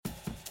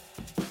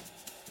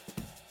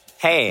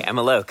Hey, I'm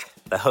Alok,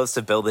 the host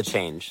of Build the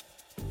Change,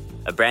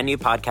 a brand new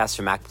podcast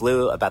from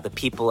MacBlue about the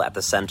people at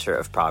the center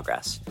of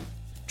progress.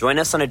 Join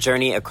us on a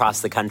journey across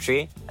the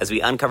country as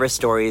we uncover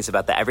stories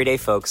about the everyday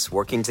folks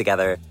working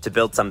together to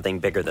build something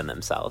bigger than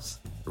themselves,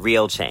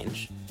 real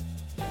change.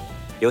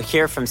 You'll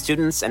hear from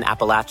students in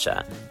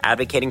Appalachia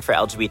advocating for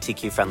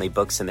LGBTQ-friendly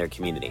books in their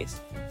communities,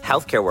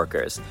 healthcare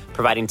workers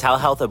providing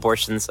telehealth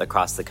abortions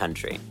across the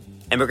country,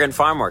 immigrant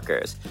farm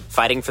workers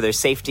fighting for their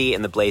safety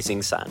in the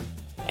blazing sun,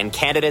 and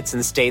candidates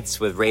in states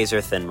with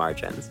razor-thin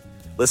margins.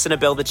 Listen to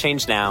Build the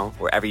Change now,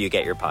 wherever you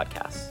get your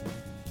podcasts.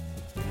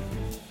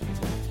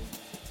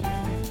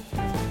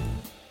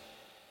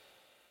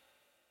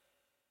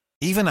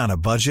 Even on a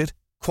budget,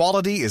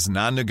 quality is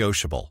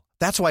non-negotiable.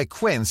 That's why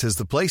Quince is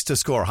the place to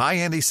score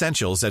high-end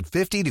essentials at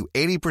 50 to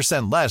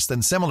 80% less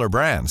than similar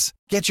brands.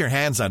 Get your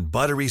hands on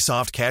buttery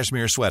soft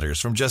cashmere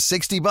sweaters from just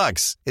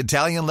 $60,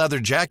 Italian leather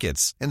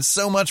jackets, and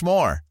so much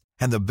more.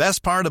 And the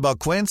best part about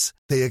Quince,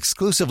 they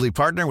exclusively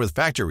partner with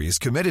factories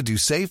committed to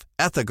safe,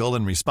 ethical,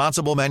 and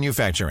responsible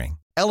manufacturing.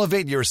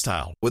 Elevate your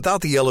style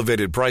without the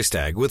elevated price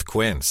tag with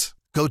Quince.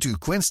 Go to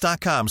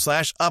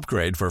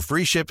quince.com/upgrade for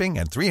free shipping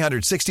and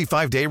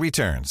 365-day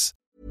returns.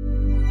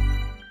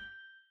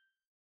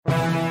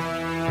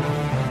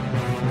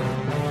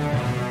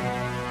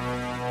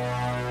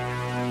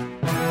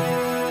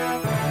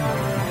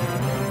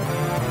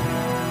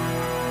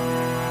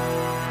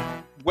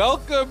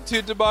 Welcome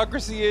to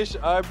Democracy-ish.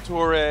 I'm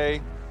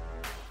Torre.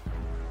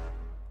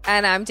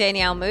 And I'm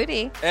Danielle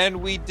Moody.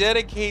 And we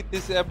dedicate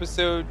this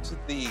episode to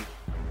the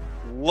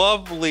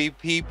lovely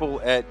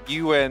people at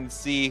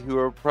UNC who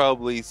are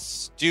probably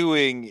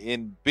stewing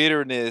in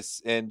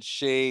bitterness and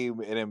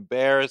shame and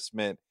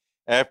embarrassment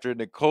after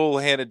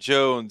Nikole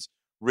Hannah-Jones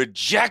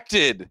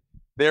rejected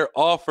their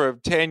offer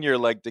of tenure,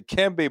 like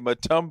Dikembe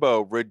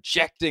Mutombo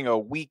rejecting a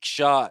weak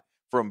shot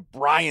from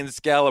Brian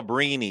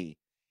Scalabrine,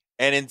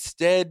 and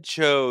instead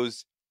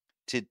chose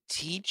to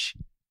teach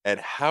at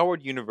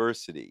Howard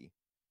University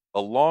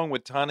along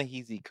with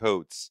Ta-Nehisi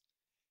Coates,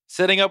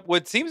 setting up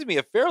what seems to be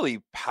a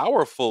fairly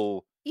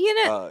powerful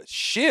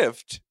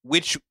shift,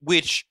 which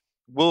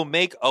will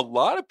make a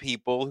lot of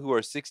people who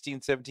are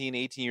 16, 17,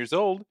 18 years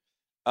old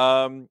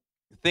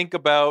think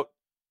about,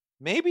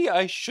 maybe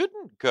I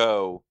shouldn't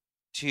go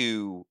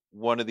to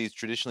one of these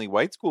traditionally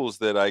white schools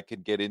that I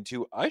could get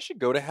into. I should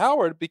go to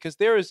Howard because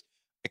there is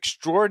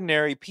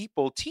extraordinary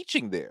people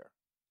teaching there.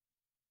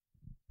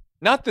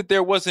 Not that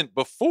there wasn't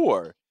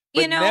before,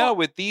 but now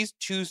with these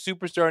two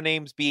superstar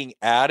names being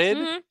added,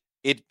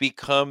 it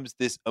becomes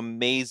this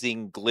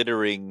amazing,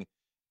 glittering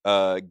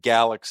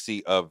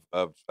galaxy of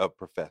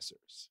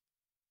professors.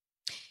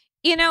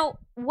 You know,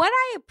 what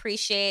I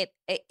appreciate,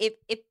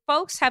 if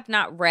folks have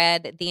not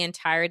read the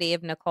entirety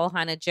of Nikole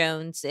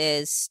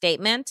Hannah-Jones's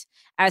statement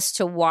as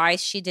to why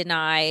she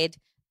denied,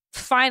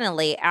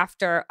 finally,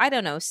 after,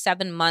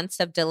 7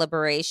 months of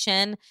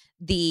deliberation,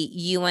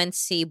 the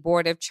UNC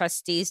Board of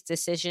Trustees'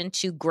 decision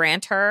to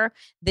grant her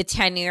the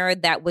tenure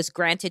that was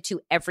granted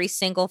to every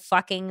single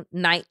fucking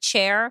night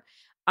chair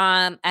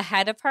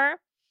ahead of her.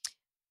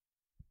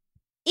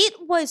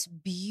 It was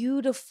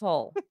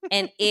beautiful.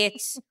 And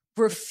its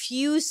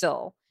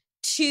refusal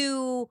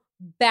to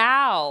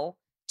bow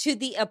to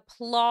the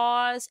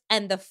applause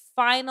and the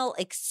final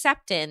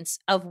acceptance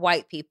of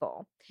white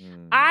people.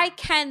 I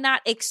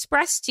cannot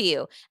express to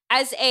you,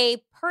 as a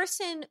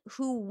person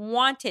who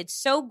wanted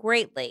so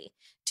greatly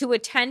to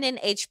attend an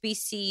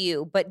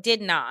HBCU but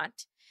did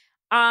not,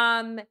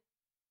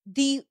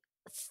 the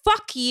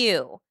fuck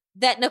you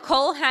that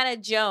Nikole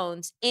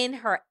Hannah-Jones, in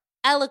her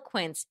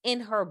eloquence,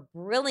 in her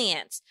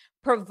brilliance,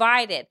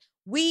 provided.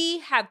 We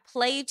have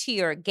played to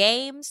your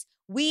games.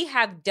 We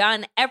have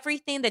done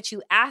everything that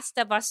you asked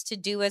of us to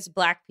do as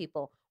Black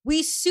people.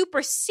 We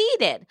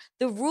superseded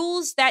the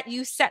rules that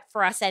you set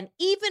for us. And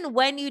even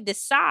when you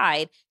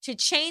decide to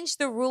change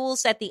the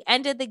rules at the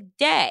end of the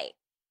day,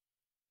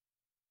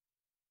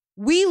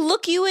 we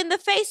look you in the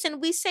face and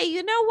we say,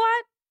 you know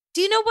what?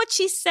 Do you know what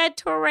she said,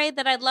 Torre,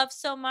 that I love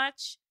so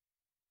much?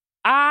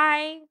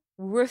 I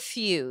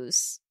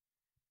refuse.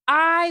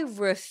 I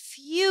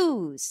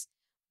refuse.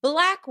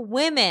 Black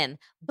women,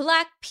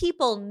 Black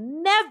people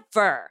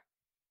never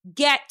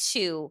get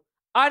to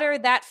utter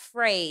that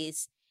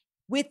phrase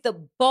with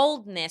the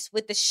boldness,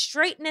 with the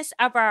straightness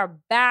of our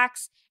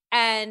backs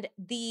and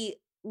the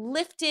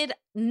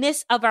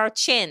liftedness of our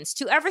chins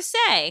to ever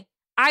say,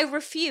 I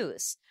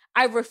refuse.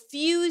 I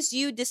refuse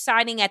you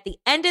deciding at the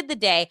end of the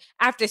day,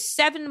 after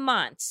 7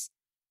 months,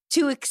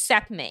 to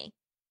accept me.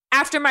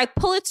 After my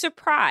Pulitzer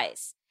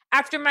Prize,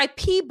 after my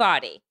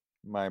Peabody,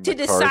 to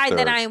decide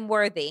that I am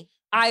worthy.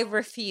 I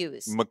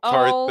refuse.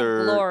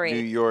 MacArthur, glory, New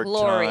York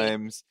glory,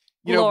 Times.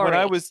 glory.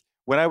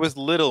 When I was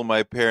little,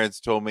 my parents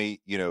told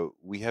me,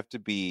 we have to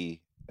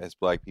be, as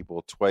Black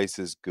people, twice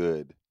as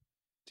good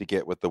to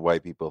get what the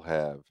white people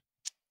have.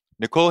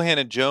 Nikole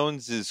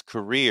Hannah-Jones's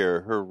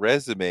career, her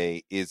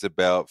resume, is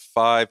about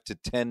 5 to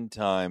 10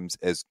 times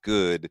as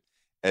good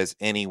as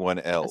anyone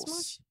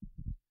else.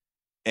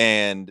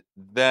 And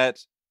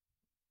that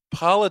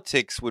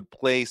politics would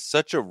play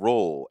such a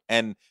role,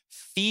 and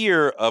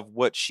fear of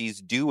what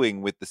she's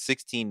doing with the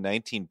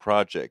 1619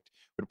 project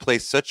would play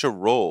such a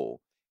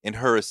role in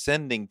her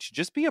ascending to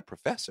just be a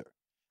professor.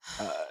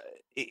 Uh,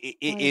 it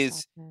What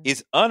is is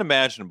happening?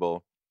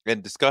 unimaginable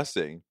and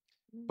disgusting,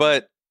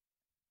 but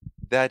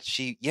that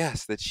she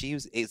was.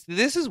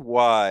 This is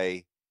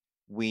why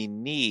we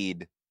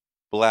need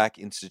Black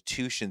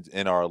institutions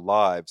in our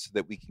lives, so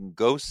that we can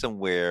go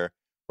somewhere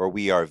where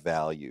we are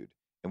valued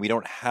and we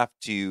don't have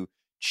to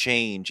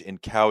change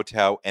and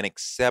kowtow and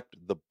accept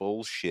the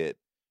bullshit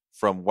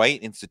from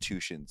white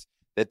institutions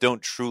that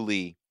don't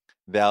truly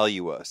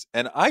value us.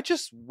 And I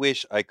just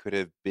wish I could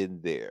have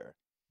been there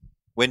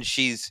when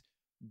she's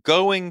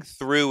going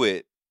through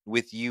it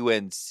with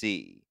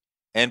UNC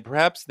and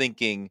perhaps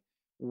thinking,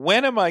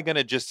 when am I going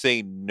to just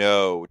say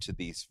no to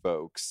these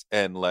folks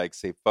and like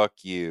say, fuck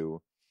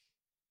you?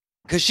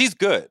 Because she's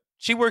good.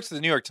 She works at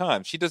the New York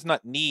Times. She does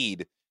not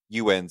need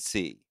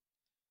UNC.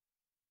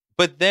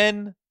 But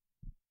then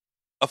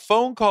a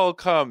phone call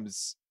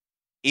comes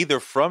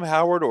either from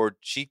Howard or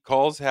she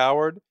calls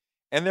Howard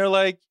and they're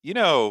like,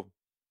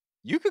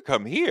 you could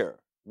come here.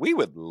 We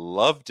would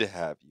love to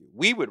have you.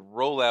 We would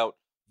roll out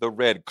the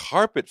red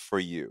carpet for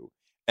you.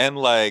 And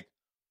like,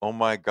 oh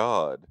my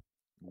God,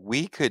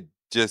 we could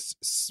just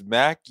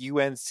smack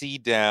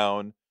UNC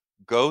down,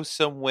 go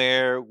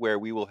somewhere where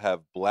we will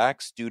have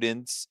Black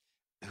students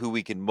who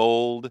we can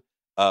mold,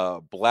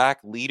 Black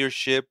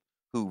leadership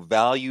who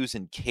values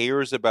and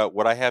cares about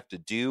what I have to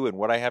do and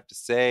what I have to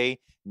say,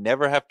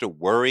 never have to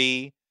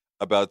worry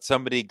about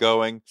somebody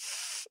going,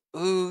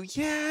 ooh,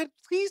 yeah,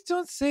 please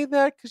don't say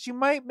that because you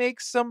might make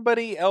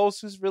somebody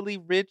else who's really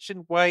rich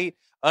and white.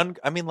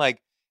 I mean,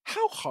 like,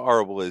 how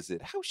horrible is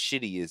it? How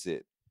shitty is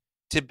it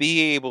to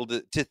be able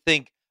to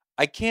think,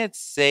 I can't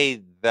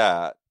say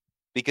that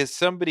because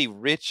somebody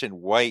rich and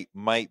white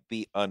might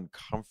be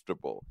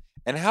uncomfortable?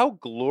 And how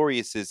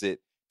glorious is it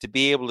to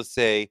be able to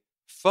say,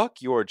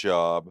 fuck your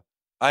job,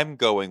 I'm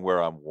going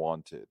where I'm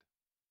wanted?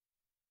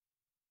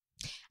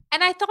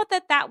 And I thought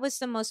that that was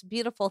the most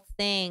beautiful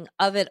thing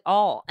of it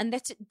all. And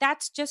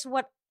that's just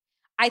what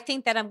I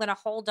think that I'm going to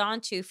hold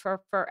on to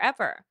for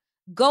forever.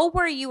 Go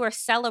where you are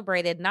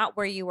celebrated, not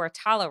where you are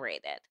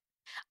tolerated.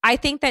 I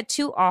think that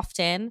too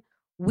often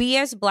we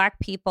as Black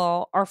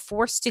people are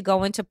forced to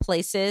go into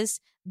places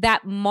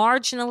that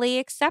marginally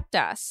accept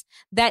us,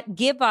 that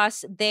give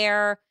us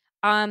their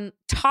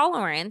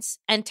tolerance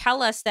and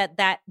tell us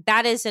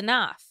that is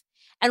enough.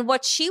 And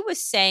what she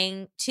was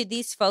saying to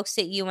these folks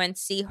at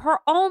UNC, her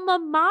alma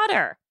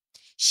mater,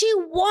 she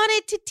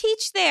wanted to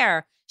teach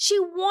there. She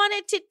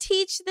wanted to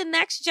teach the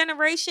next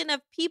generation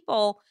of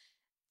people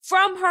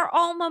from her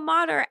alma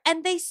mater,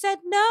 and they said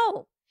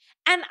no.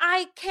 And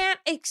I can't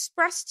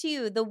express to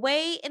you the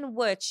way in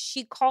which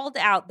she called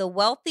out the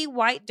wealthy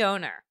white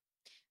donor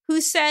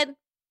who said,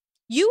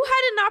 you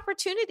had an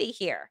opportunity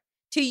here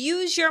to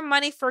use your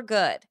money for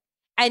good.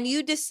 And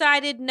you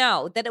decided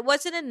no, that it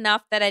wasn't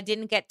enough that I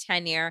didn't get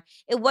tenure.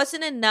 It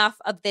wasn't enough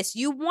of this.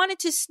 You wanted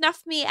to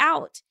snuff me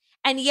out.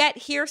 And yet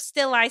here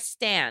still I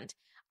stand.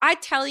 I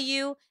tell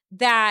you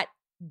that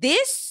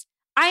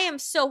I am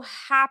so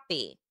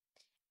happy.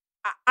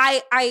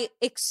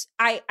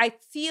 I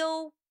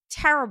feel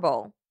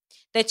terrible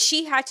that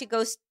she had to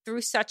go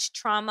through such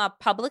trauma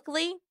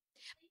publicly,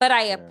 but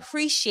I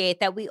appreciate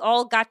that we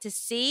all got to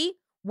see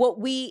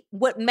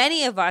what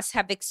many of us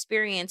have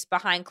experienced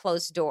behind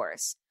closed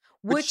doors,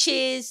 which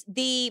is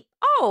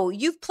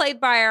you've played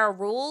by our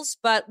rules,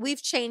 but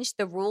we've changed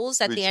the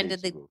rules at the end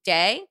of the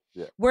day.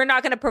 Yeah. We're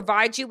not going to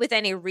provide you with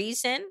any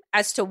reason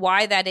as to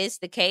why that is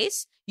the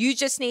case. You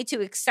just need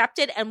to accept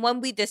it. And when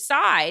we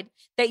decide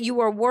that you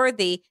are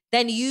worthy,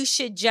 then you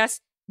should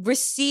just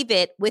receive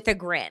it with a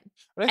grin.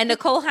 And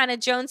Nikole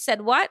Hannah-Jones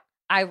said, what?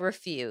 I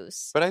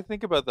refuse. But I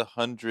think about the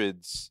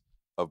hundreds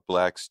of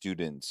Black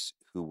students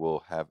who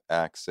will have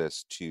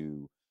access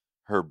to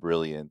her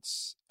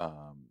brilliance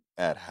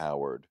at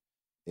Howard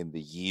in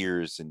the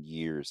years and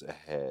years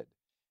ahead.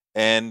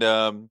 And,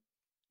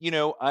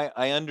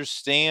 I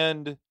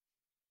understand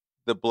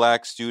the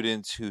Black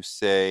students who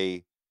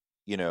say,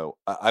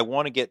 I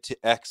want to get to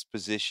X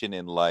position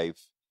in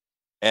life.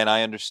 And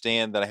I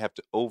understand that I have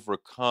to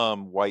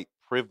overcome white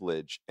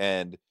privilege.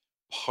 And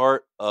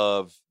part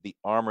of the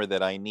armor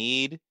that I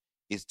need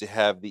is to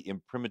have the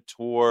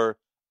imprimatur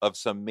of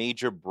some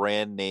major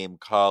brand name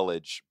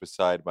college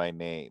beside my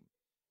name.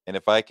 And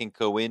if I can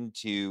go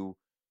into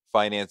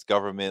finance,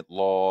 government,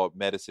 law,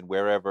 medicine,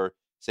 wherever,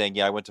 saying,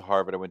 yeah, I went to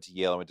Harvard, I went to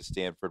Yale, I went to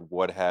Stanford,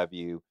 what have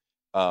you,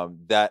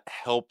 that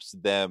helps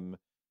them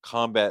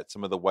combat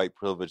some of the white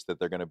privilege that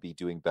they're going to be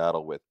doing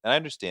battle with. And I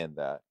understand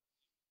that.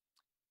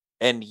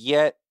 And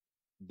yet,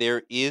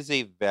 there is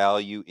a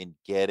value in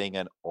getting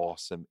an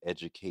awesome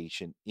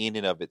education in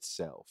and of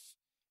itself.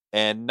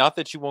 And not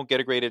that you won't get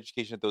a great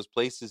education at those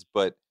places,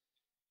 but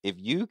if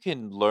you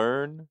can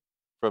learn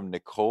from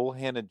Nikole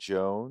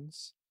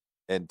Hannah-Jones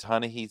and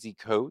Ta-Nehisi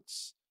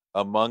Coates,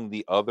 among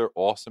the other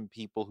awesome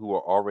people who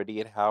are already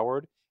at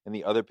Howard and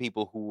the other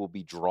people who will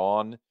be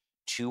drawn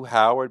to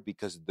Howard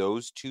because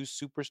those two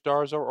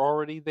superstars are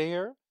already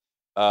there,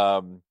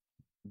 Um,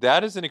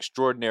 that is an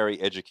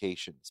extraordinary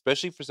education,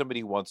 especially for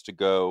somebody who wants to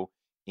go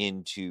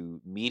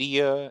into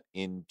media,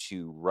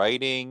 into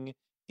writing,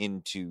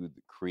 into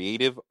the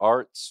creative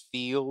arts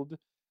field.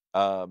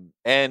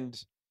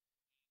 And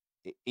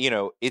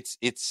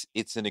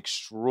it's an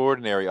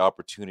extraordinary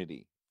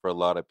opportunity for a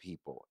lot of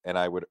people. And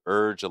I would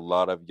urge a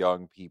lot of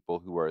young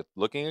people who are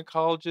looking at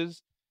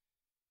colleges,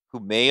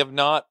 who may have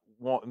not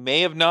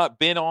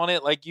been on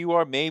it like you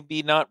are, may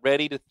be not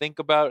ready to think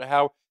about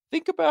Howard.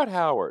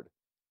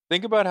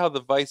 Think about how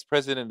the vice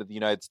president of the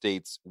United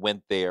States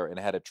went there and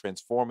had a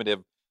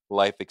transformative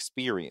life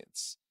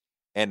experience,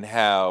 and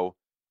how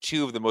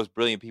two of the most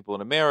brilliant people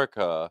in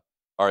America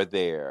are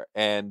there,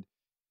 and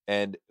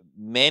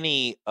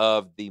many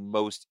of the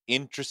most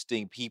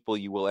interesting people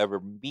you will ever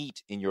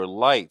meet in your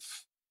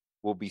life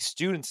will be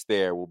students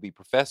there, will be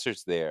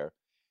professors there.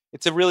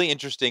 It's a really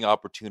interesting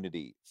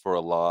opportunity for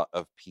a lot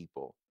of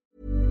people.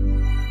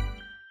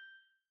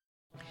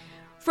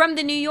 From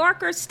The New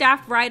Yorker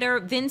staff writer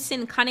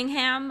Vincent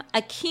Cunningham,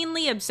 a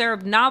keenly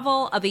observed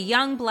novel of a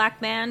young black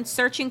man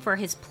searching for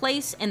his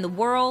place in the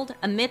world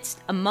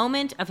amidst a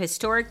moment of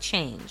historic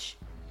change.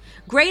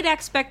 Great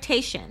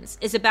Expectations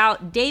is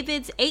about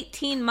David's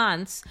 18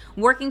 months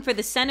working for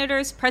the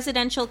senator's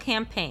presidential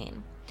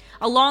campaign.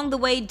 Along the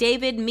way,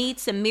 David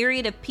meets a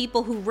myriad of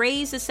people who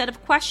raise a set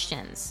of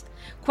questions.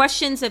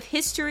 Questions of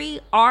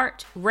history,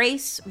 art,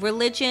 race,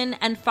 religion,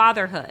 and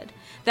fatherhood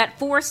that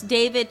force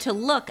David to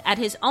look at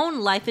his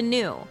own life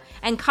anew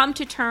and come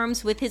to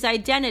terms with his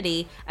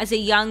identity as a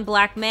young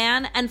black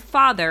man and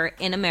father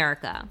in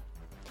America.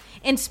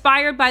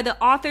 Inspired by the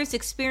author's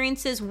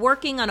experiences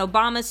working on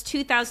Obama's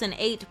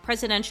 2008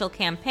 presidential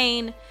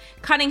campaign,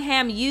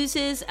 Cunningham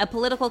uses a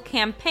political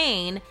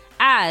campaign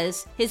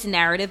as his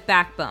narrative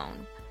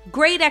backbone.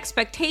 Great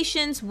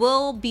Expectations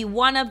will be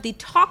one of the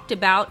talked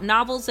about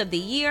novels of the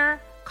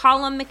year,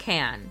 Colum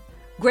McCann.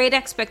 Great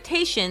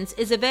Expectations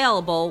is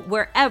available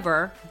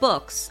wherever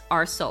books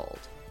are sold.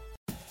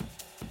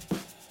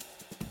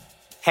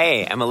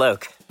 Hey, I'm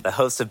Alok, the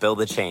host of Build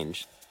the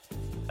Change,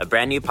 a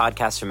brand new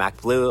podcast from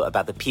MacBlue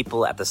about the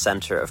people at the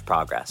center of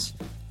progress.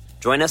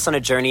 Join us on a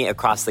journey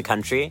across the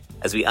country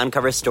as we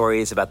uncover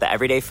stories about the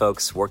everyday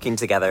folks working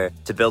together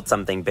to build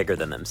something bigger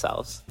than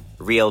themselves.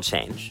 Real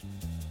change.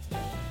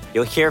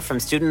 You'll hear from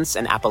students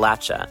in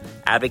Appalachia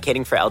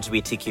advocating for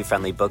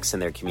LGBTQ-friendly books in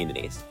their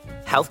communities,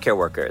 healthcare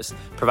workers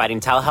providing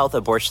telehealth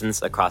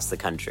abortions across the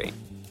country,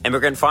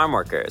 immigrant farm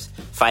workers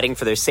fighting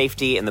for their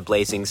safety in the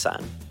blazing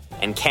sun,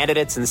 and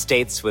candidates in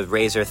states with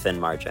razor-thin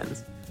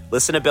margins.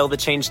 Listen to Build the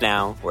Change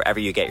now,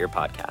 wherever you get your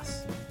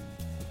podcasts.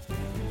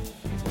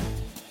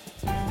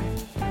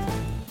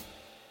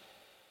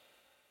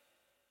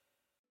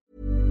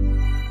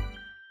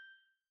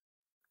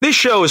 This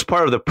show is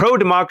part of the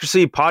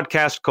Pro-Democracy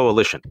Podcast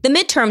Coalition. The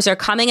midterms are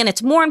coming, and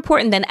it's more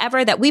important than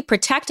ever that we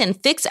protect and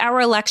fix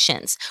our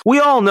elections. We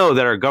all know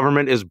that our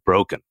government is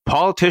broken.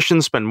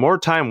 Politicians spend more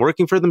time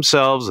working for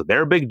themselves,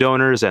 their big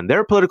donors, and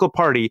their political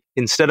party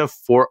instead of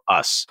for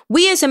us.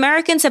 We as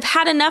Americans have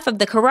had enough of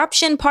the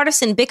corruption,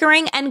 partisan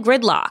bickering, and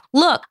gridlock.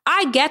 Look,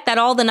 I get that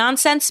all the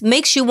nonsense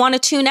makes you want to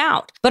tune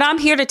out, but I'm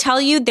here to tell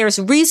you there's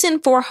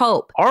reason for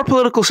hope. Our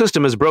political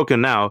system is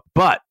broken now,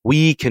 but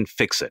we can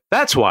fix it.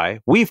 That's why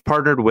we've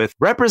partnered with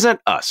Represent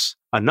Us,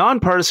 a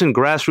nonpartisan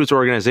grassroots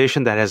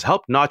organization that has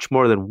helped notch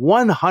more than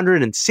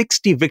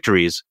 160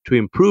 victories to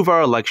improve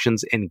our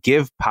elections and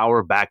give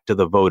power back to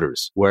the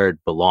voters where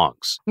it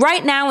belongs.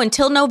 Right now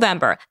until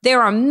November,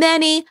 there are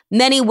many,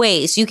 many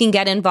ways you can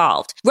get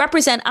involved.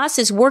 Represent Us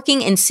is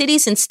working in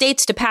cities and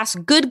states to pass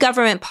good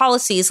government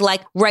policies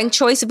like ranked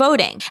choice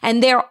voting,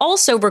 and they're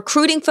also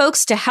recruiting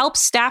folks to help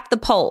staff the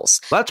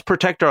polls. Let's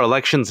protect our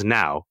elections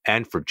now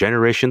and for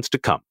generations to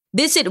come.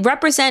 Visit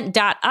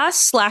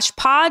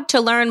represent.us/pod to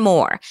learn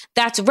more.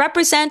 That's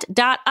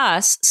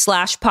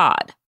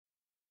represent.us/pod.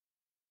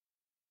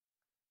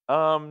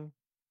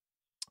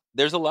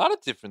 There's a lot of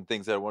different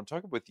things that I want to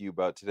talk with you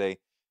about today.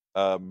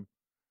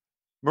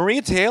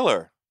 Maria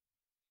Taylor.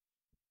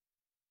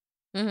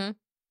 Mm-hmm.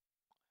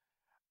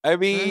 I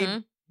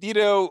mean,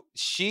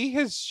 she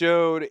has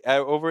showed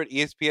over at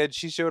ESPN,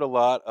 she showed a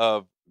lot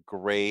of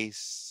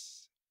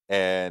grace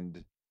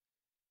and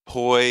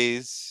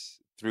poise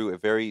through a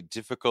very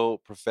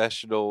difficult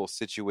professional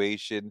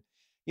situation.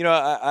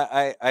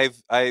 I've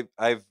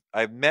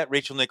met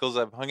Rachel Nichols.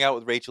 I've hung out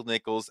with Rachel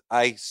Nichols.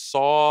 I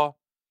saw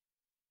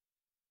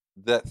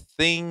that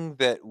thing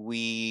that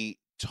we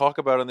talk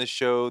about on this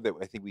show that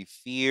I think we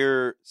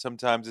fear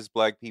sometimes as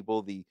Black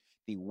people, the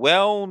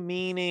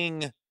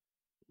well-meaning,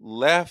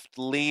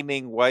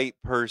 left-leaning white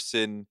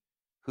person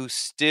who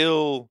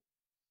still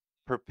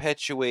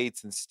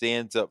perpetuates and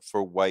stands up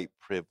for white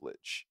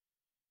privilege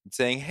and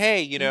saying,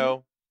 hey,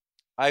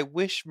 I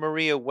wish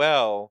Maria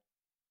well,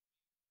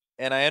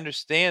 and I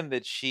understand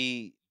that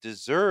she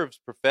deserves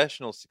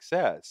professional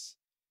success.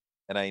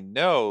 And I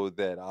know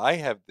that I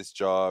have this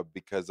job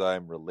because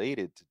I'm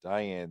related to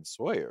Diane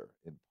Sawyer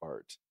in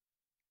part.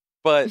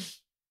 But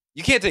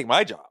you can't take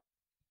my job.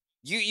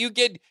 You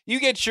get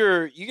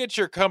your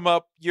come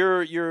up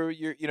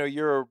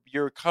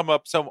your come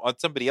up on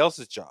somebody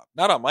else's job,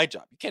 not on my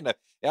job. You can't.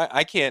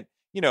 I can't.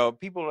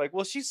 People are like,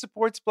 well, she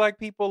supports black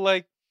people.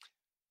 Like,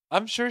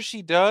 I'm sure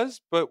she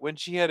does, but when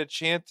she had a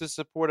chance to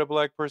support a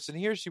black person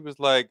here, she was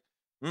like,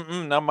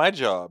 not my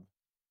job.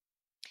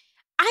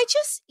 I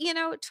just,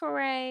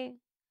 Torre,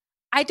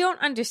 I don't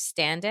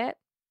understand it.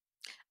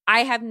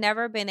 I have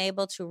never been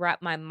able to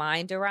wrap my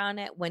mind around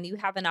it. When you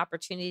have an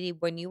opportunity,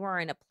 when you are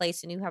in a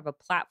place and you have a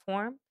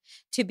platform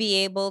to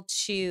be able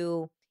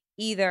to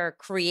either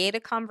create a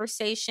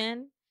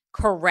conversation,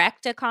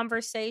 correct a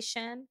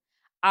conversation,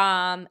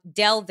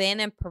 delve in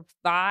and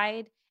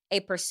provide a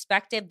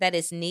perspective that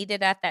is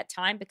needed at that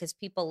time because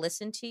people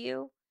listen to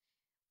you.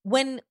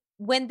 When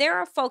there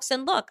are folks,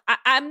 and look,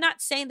 I'm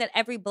not saying that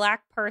every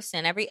black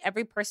person,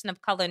 every person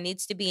of color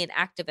needs to be an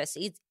activist.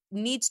 It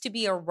needs to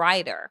be a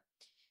writer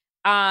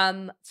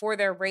for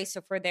their race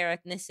or for their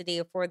ethnicity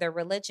or for their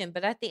religion.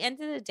 But at the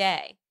end of the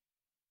day,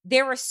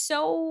 there are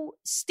so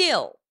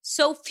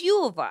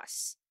few of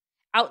us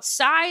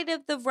outside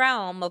of the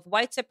realm of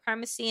white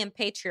supremacy and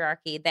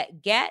patriarchy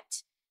that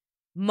get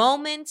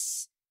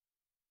moments,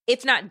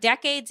 if not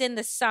decades in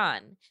the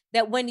sun,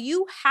 that when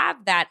you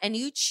have that and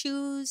you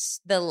choose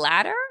the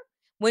latter,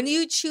 when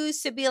you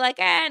choose to be like,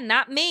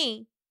 not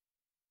me,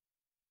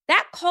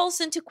 that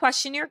calls into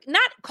question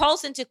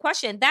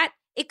that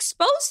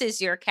exposes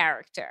your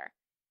character,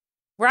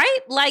 right?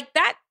 Like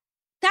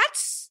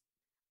that's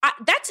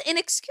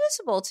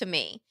inexcusable to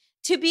me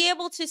to be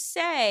able to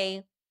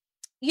say,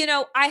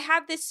 I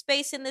have this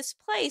space in this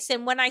place,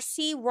 and when I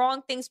see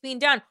wrong things being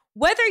done,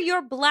 whether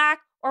you're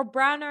black or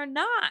brown or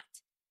not,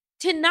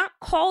 to not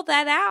call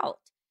that out,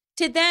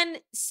 to then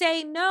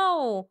say,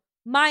 no,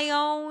 my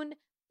own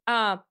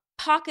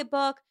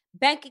pocketbook,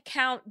 bank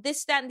account,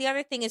 this, that, and the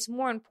other thing is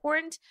more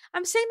important.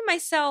 I'm saying to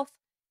myself,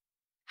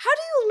 how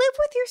do you live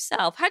with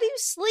yourself? How do you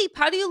sleep?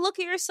 How do you look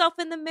at yourself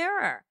in the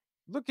mirror?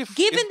 Look, if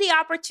given the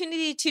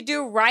opportunity to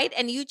do right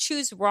and you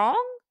choose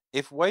wrong?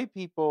 If white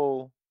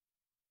people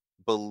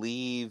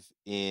believe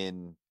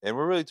in, and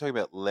we're really talking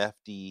about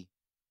lefty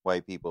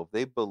white people, if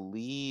they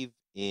believe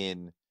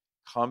in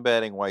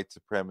combating white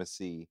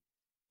supremacy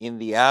in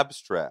the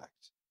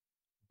abstract,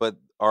 but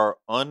are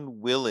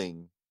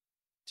unwilling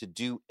to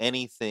do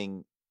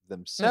anything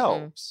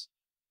themselves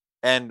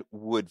and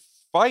would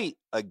fight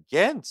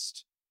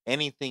against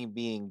anything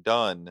being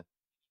done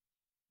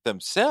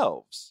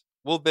themselves,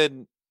 well,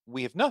 then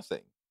we have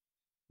nothing.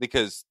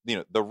 Because,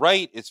 the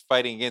right is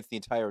fighting against the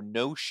entire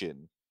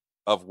notion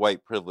of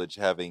white privilege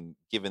having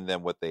given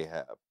them what they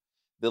have.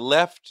 The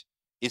left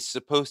is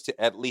supposed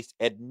to at least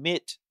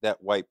admit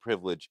that white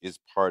privilege is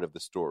part of the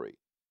story.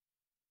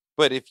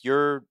 But if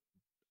you're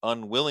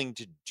unwilling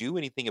to do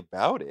anything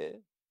about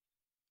it,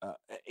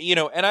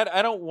 and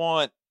I don't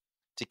want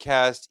to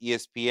cast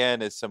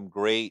ESPN as some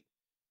great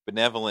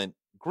benevolent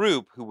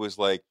group who was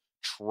like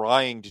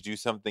trying to do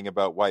something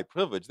about white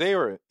privilege. They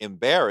were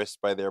embarrassed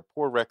by their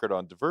poor record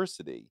on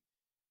diversity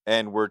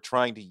and were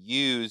trying to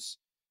use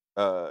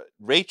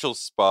Rachel's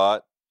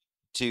spot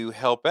to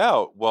help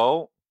out.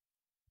 Well,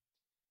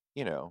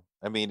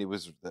 I mean, it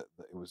was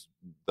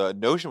the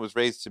notion was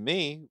raised to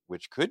me,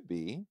 which could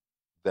be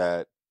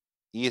that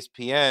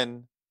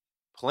ESPN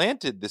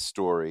planted this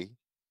story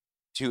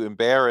to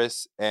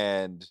embarrass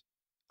and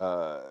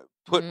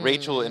put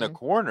Rachel in a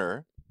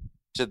corner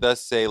to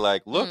thus say,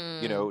 like, look,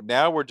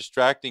 now we're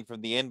distracting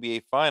from the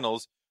NBA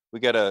finals. We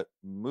got to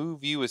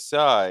move you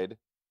aside.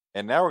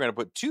 And now we're going to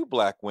put two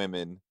black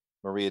women,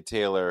 Maria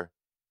Taylor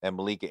and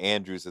Malika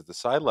Andrews, as the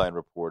sideline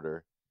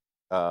reporter.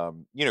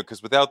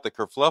 Because without the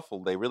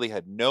kerfluffle, they really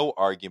had no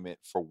argument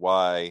for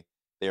why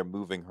they're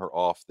moving her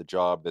off the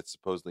job that's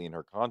supposedly in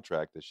her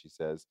contract, as she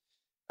says.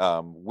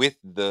 With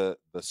the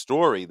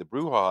story, the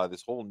brouhaha,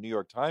 this whole New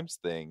York Times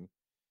thing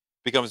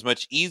becomes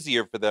much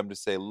easier for them to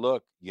say,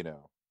 look,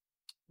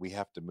 we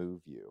have to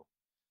move you.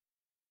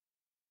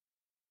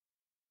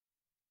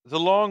 The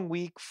long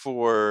week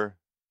for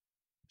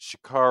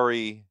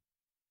Sha'Carri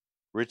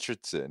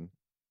Richardson,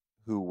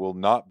 who will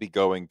not be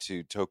going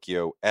to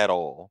Tokyo at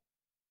all.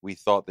 We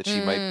thought that she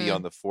might be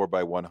on the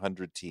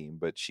 4x100 team,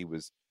 but she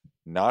was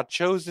not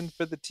chosen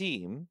for the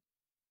team.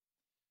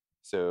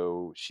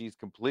 So she's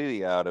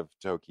completely out of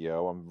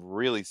Tokyo. I'm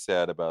really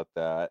sad about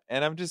that.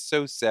 And I'm just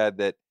so sad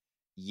that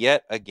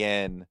yet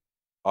again,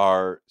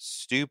 our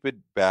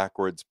stupid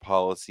backwards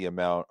policy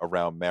amount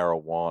around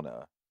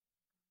marijuana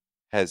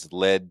has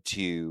led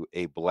to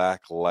a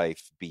black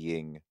life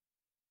being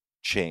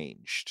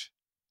changed.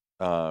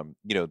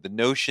 The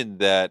notion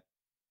that,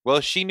 well,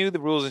 she knew the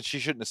rules and she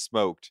shouldn't have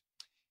smoked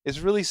is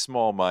really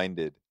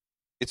small-minded.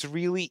 It's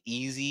really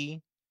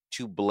easy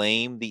to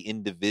blame the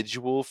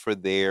individual for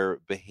their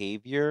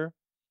behavior.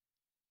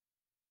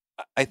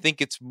 I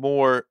think it's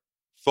more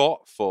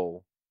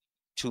thoughtful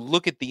to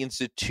look at the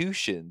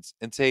institutions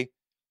and say,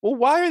 well,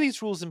 why are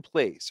these rules in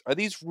place? Are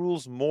these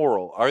rules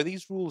moral? Are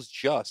these rules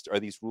just? Are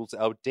these rules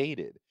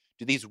outdated?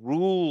 Do these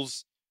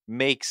rules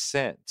make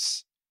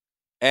sense?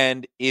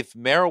 And if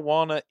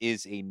marijuana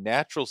is a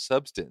natural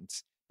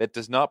substance that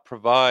does not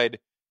provide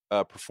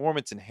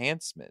performance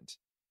enhancement,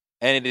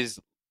 and it is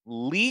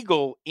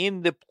legal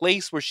in the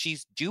place where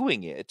she's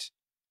doing it,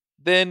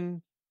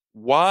 then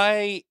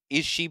why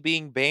is she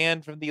being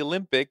banned from the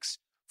Olympics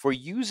for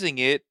using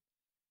it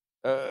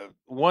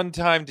one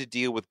time to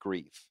deal with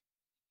grief?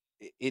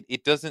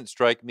 It doesn't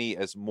strike me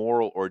as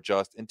moral or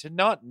just, and to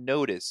not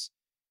notice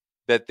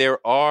that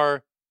there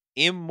are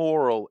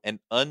immoral and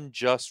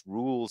unjust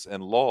rules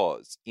and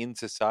laws in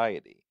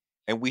society,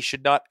 and we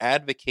should not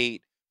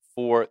advocate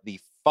for the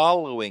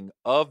following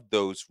of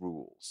those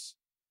rules.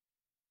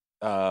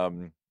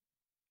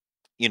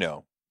 You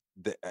know,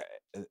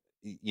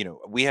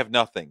 we have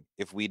nothing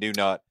if we do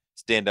not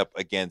stand up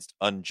against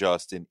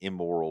unjust and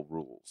immoral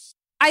rules.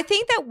 I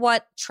think that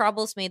what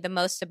troubles me the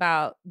most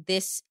about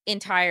this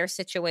entire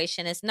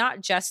situation is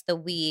not just the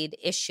weed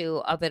issue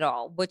of it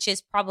all, which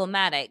is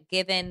problematic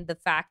given the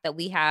fact that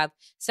we have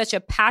such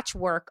a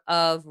patchwork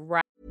of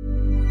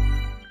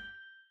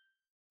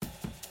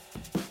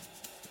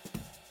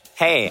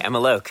Hey, I'm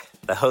Alok,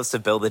 the host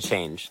of Build the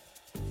Change,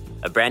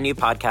 a brand new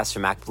podcast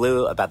from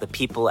MacBlue about the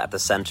people at the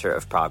center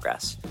of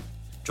progress.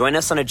 Join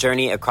us on a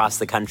journey across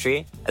the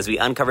country as we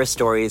uncover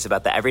stories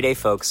about the everyday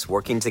folks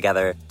working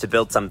together to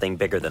build something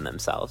bigger than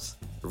themselves,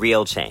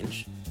 real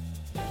change.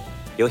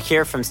 You'll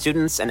hear from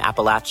students in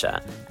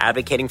Appalachia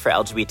advocating for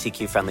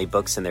LGBTQ-friendly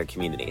books in their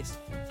communities,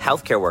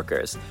 healthcare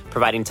workers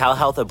providing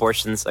telehealth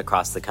abortions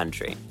across the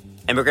country,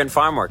 immigrant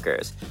farm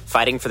workers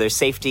fighting for their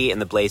safety in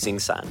the blazing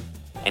sun,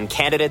 and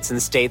candidates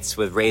in states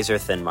with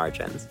razor-thin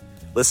margins.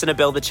 Listen to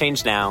Build the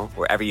Change now,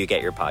 wherever you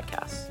get your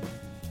podcasts.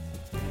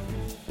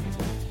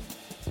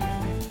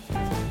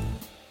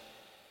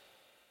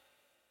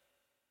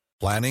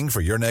 Planning for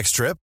your next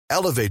trip?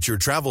 Elevate your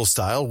travel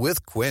style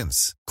with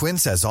Quince.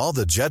 Quince has all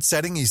the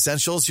jet-setting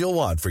essentials you'll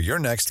want for your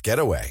next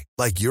getaway,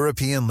 like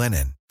European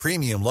linen,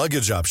 premium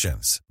luggage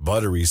options,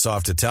 buttery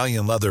soft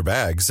Italian leather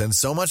bags, and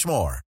so much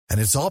more.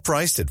 And it's all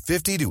priced at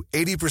 50 to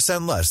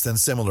 80% less than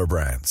similar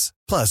brands.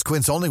 Plus,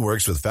 Quince only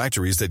works with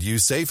factories that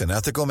use safe and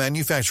ethical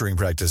manufacturing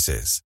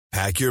practices.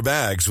 Pack your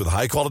bags with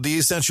high-quality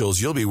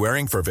essentials you'll be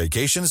wearing for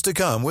vacations to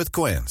come with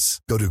Quince.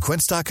 Go to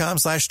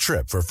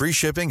quince.com/trip for free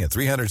shipping and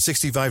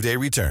 365-day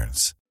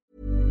returns.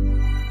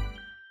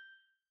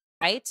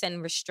 rights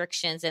and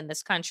restrictions in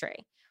this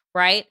country,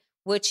 right?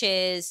 Which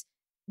is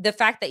the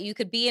fact that you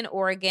could be in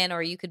Oregon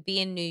or you could be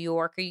in New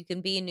York or you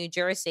can be in New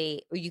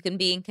Jersey or you can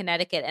be in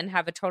Connecticut and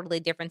have a totally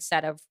different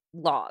set of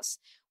laws.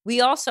 We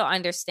also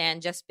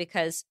understand, just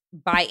because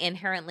by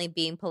inherently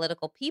being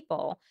political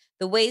people,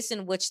 the ways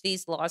in which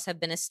these laws have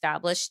been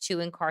established to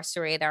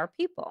incarcerate our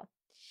people.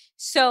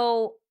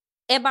 So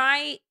am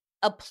I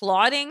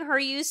applauding her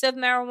use of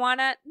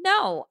marijuana?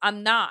 No,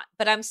 I'm not.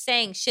 But I'm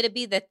saying, should it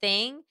be the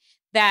thing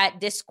that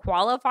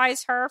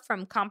disqualifies her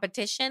from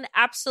competition?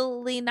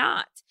 Absolutely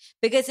not.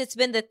 Because it's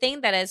been the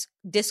thing that has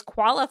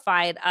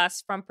disqualified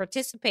us from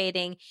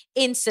participating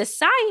in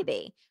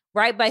society,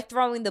 right? By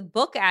throwing the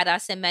book at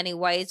us in many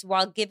ways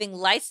while giving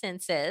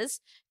licenses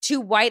to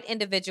white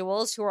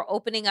individuals who are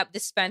opening up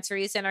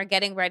dispensaries and are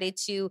getting ready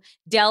to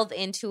delve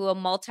into a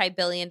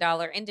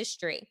multi-billion-dollar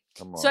industry.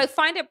 So I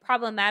find it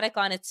problematic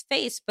on its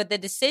face, but the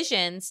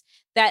decisions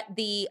that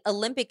the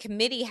Olympic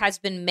Committee has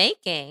been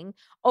making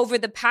over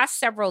the past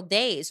several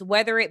days,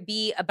 whether it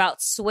be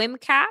about swim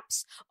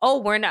caps,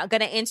 we're not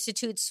going to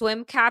institute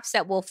swim caps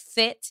that will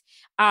fit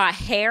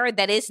hair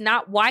that is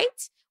not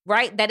white,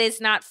 right? That is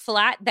not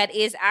flat, that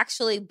is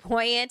actually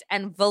buoyant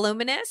and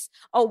voluminous.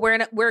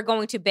 We're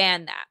going to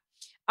ban that.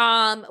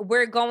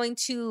 We're going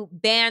to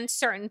ban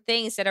certain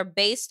things that are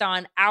based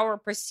on our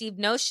perceived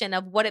notion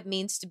of what it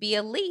means to be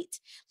elite.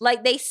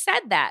 Like they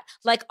said that,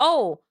 like,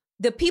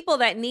 the people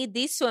that need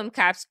these swim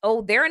caps,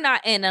 they're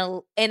not in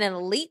an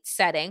elite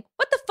setting.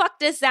 What the fuck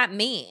does that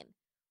mean?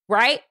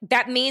 Right?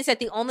 That means that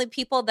the only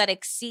people that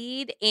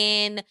exceed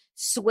in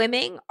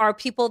swimming are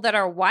people that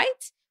are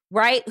white,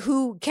 right?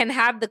 Who can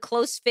have the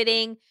close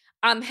fitting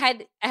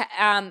head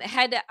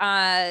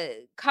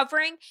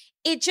covering.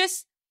 It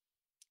just,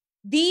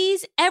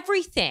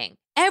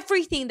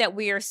 everything that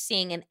we are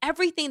seeing and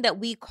everything that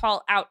we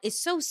call out is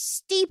so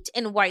steeped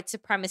in white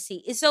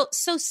supremacy, is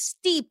so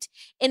steeped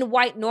in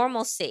white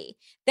normalcy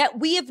that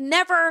we have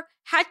never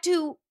had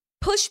to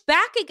push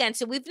back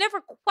against it. We've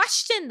never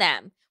questioned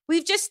them.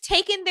 We've just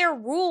taken their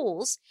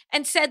rules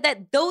and said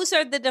that those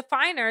are the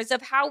definers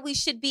of how we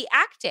should be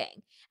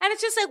acting. And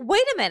it's just like,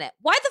 wait a minute,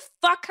 why the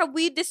fuck have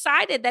we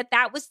decided that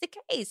that was the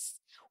case?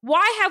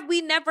 Why have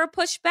we never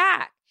pushed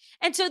back?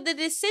 And so the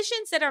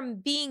decisions that are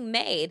being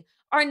made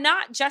are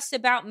not just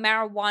about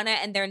marijuana,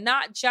 and they're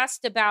not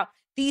just about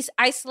these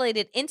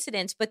isolated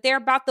incidents, but they're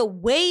about the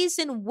ways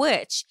in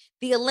which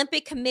the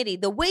Olympic Committee,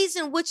 the ways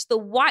in which the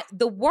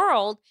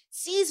world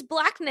sees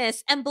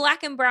Blackness and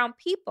Black and brown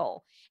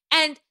people.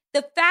 And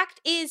the fact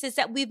is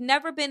that we've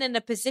never been in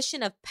a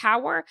position of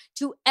power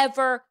to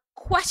ever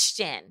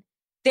question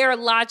their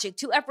logic,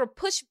 to ever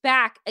push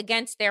back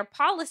against their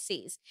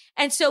policies.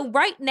 And so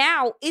right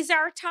now is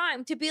our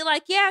time to be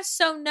like, yeah,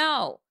 so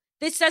no,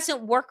 this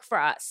doesn't work for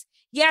us.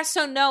 Yeah,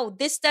 so no,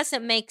 this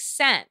doesn't make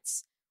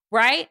sense,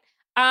 right?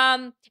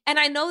 And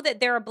I know that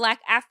there are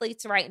Black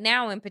athletes right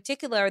now in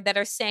particular that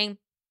are saying,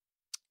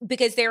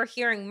 because they're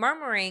hearing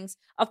murmurings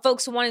of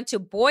folks wanting to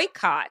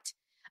boycott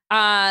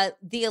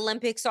the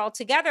Olympics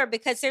altogether,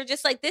 because they're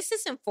just like, this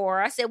isn't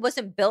for us. It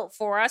wasn't built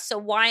for us. So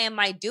why am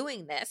I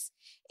doing this?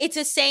 It's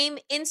the same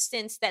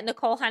instance that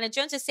Nikole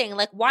Hannah-Jones is saying,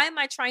 like, why am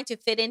I trying to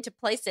fit into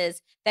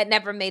places that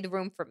never made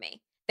room for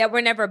me, that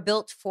were never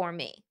built for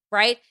me,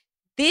 right?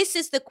 This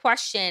is the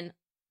question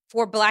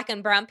for Black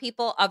and brown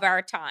people of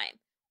our time.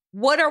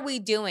 What are we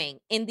doing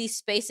in these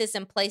spaces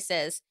and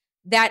places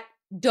that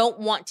don't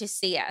want to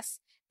see us?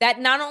 That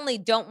not only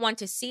don't want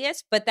to see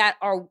us, but that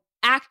are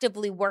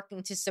actively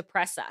working to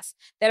suppress us,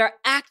 that are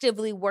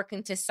actively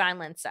working to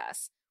silence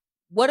us.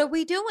 What are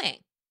we doing?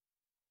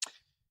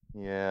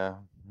 Yeah,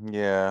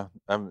 yeah.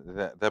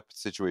 That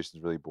situation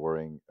is really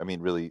boring. I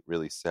mean, really,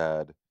 really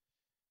sad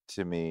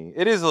to me.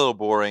 It is a little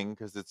boring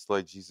because it's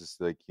like, Jesus,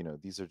 like,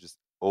 these are just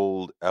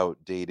old,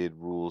 outdated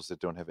rules that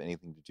don't have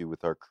anything to do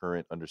with our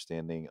current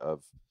understanding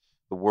of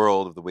the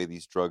world, of the way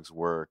these drugs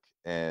work,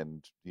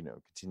 and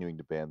continuing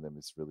to ban them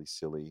is really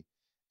silly.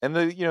 And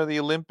the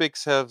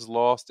Olympics has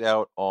lost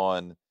out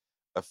on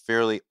a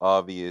fairly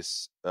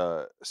obvious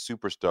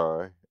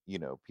superstar.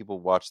 People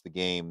watch the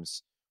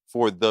games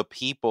for the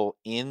people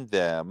in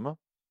them.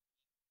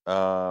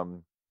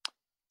 So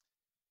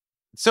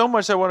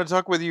much I want to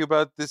talk with you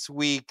about this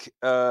week.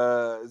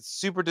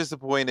 Super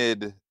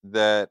disappointed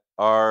that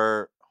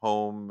our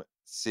home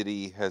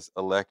city has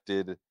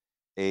elected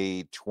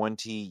a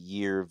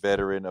 20-year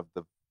veteran of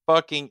the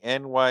fucking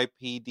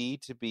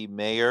NYPD to be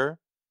mayor.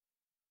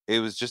 It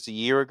was just a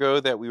year ago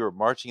that we were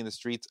marching in the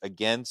streets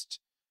against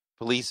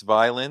police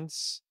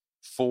violence,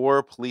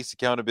 for police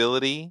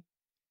accountability,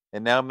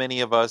 and now many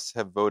of us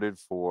have voted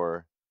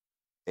for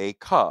a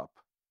cop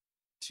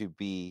to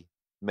be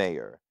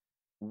mayor.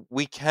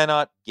 We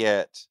cannot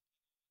get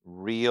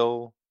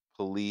real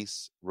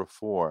police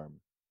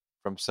reform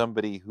from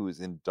somebody who is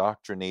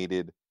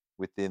indoctrinated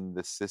within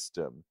the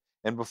system.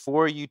 And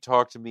before you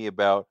talk to me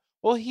about,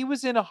 well, he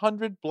was in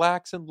 100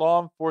 blacks in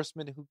law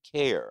enforcement who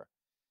care.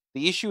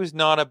 The issue is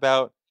not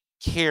about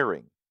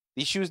caring.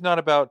 The issue is not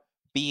about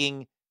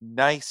being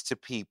nice to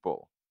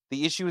people.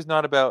 The issue is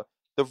not about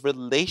the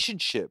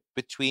relationship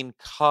between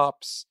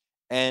cops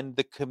and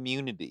the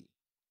community.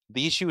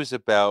 The issue is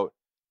about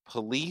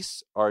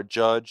police are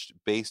judged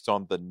based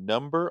on the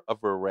number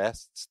of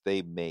arrests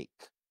they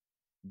make.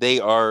 They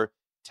are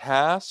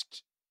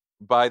tasked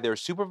by their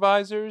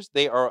supervisors.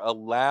 They are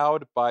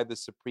allowed by the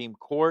Supreme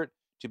Court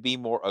to be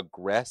more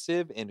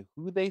aggressive in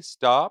who they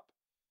stop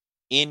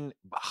in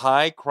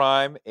high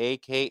crime,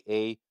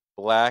 aka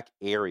black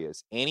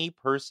areas. Any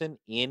person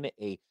in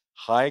a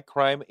high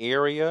crime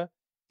area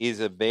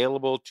is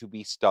available to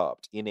be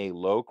stopped. In a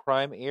low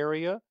crime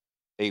area,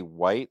 a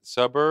white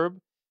suburb,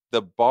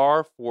 the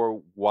bar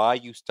for why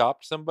you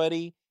stopped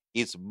somebody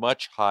is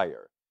much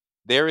higher.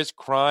 There is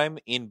crime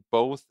in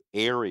both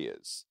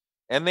areas.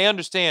 And they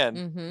understand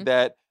Mm-hmm.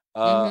 that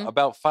Mm-hmm.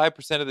 about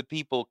 5% of the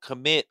people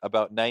commit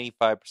about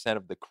 95%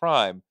 of the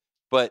crime,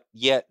 but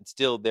yet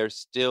still there's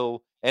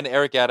still, and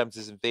Eric Adams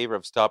is in favor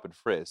of stop and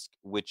frisk,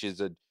 which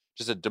is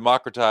just a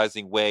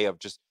democratizing way of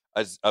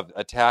of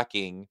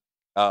attacking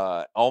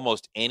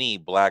almost any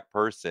black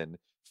person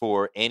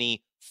for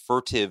any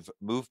furtive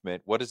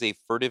movement. What is a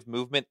furtive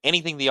movement?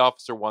 Anything the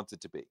officer wants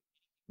it to be.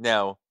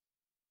 Now,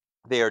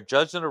 they are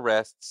judged on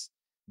arrests.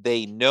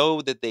 They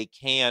know that they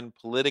can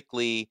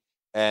politically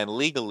and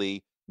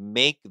legally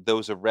make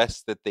those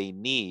arrests that they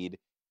need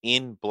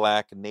in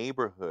black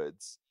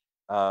neighborhoods.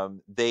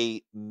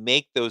 They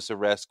make those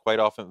arrests quite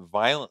often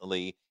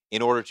violently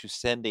in order to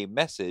send a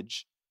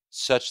message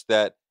such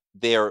that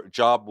their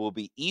job will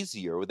be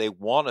easier. They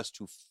want us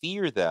to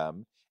fear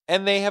them,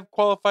 and they have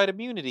qualified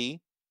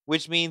immunity,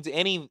 which means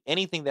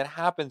anything that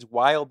happens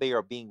while they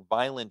are being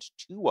violent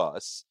to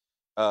us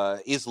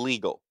is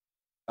legal.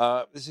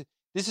 This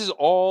is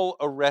all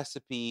a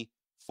recipe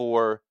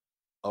for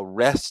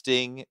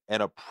arresting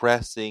and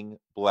oppressing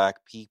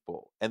black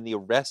people. And the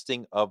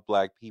arresting of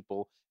black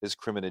people is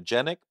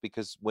criminogenic,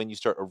 because when you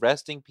start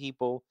arresting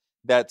people,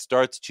 that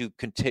starts to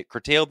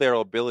curtail their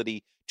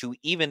ability to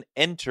even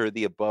enter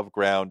the above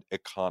ground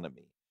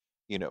economy.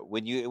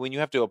 When you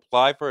have to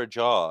apply for a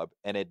job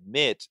and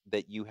admit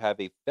that you have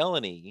a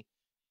felony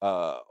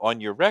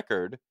on your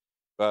record,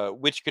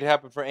 which could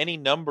happen for any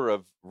number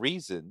of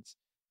reasons,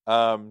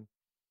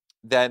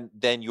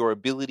 then your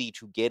ability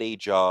to get a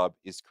job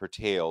is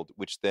curtailed,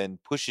 which then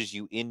pushes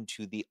you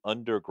into the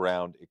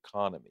underground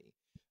economy.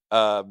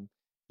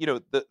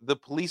 The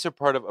police are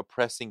part of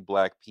oppressing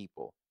black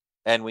people,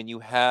 and when you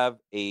have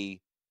a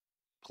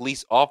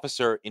police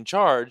officer in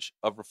charge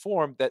of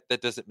reform,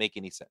 that doesn't make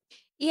any sense.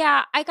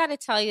 Yeah, I got to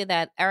tell you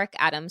that Eric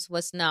Adams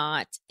was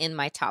not in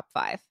my top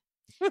 5.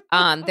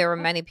 There were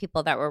many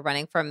people that were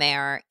running for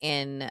mayor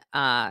in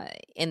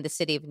the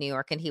city of New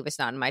York, and he was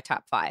not in my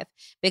top 5,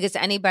 because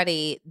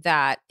anybody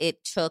that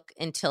it took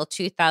until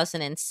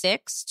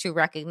 2006 to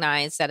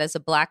recognize that as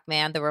a black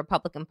man, the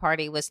Republican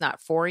Party was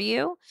not for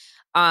you,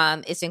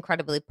 is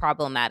incredibly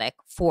problematic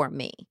for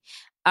me.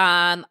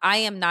 I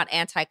am not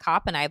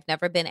anti-cop, and I've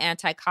never been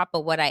anti-cop,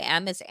 but what I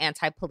am is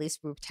anti-police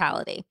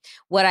brutality.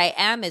 What I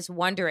am is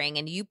wondering,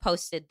 and you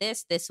posted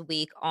this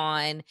week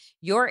on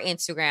your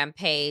Instagram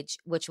page,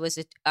 which was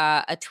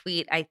a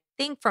tweet, I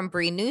think from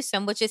Bree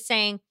Newsom, which is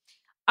saying,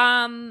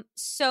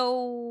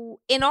 so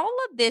in all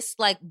of this,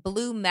 like,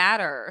 blue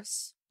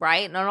matters,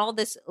 right? And on all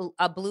this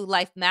blue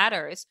life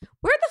matters,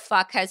 where the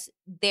fuck has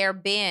there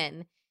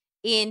been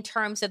in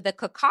terms of the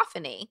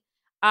cacophony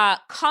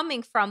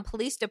coming from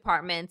police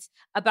departments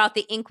about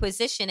the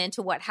Inquisition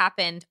into what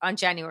happened on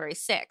January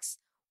 6th?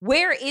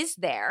 Where is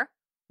there,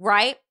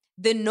 right,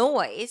 the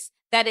noise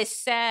that is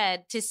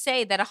said to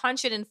say that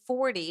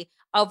 140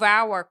 of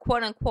our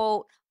quote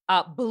unquote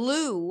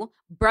blue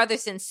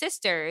brothers and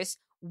sisters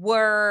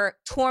were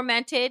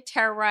tormented,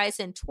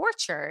 terrorized, and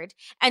tortured.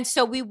 And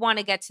so we want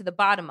to get to the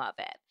bottom of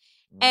it.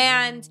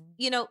 And,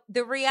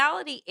 the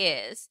reality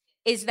is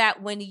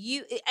that when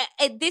you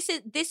this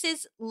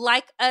is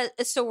like a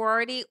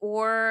sorority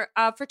or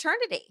a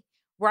fraternity,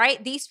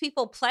 right? These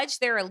people pledge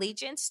their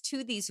allegiance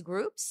to these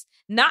groups,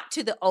 not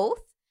to the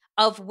oath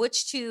of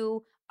which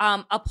to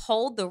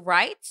uphold the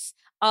rights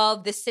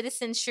of the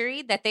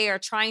citizenry that they are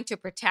trying to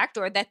protect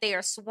or that they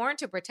are sworn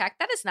to protect.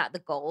 That is not the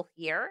goal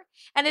here,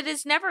 and it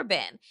has never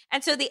been.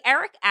 And so the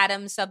Eric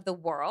Adams of the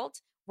world,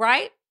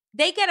 right?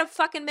 They get a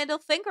fucking middle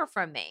finger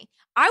from me.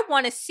 I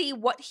want to see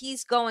what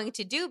he's going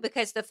to do,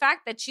 because the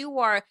fact that you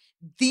are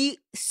the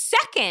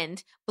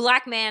second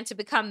Black man to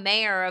become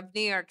mayor of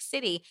New York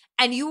City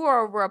and you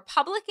are a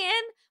Republican,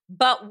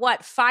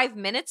 but 5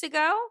 minutes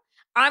ago,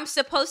 I'm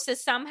supposed to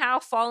somehow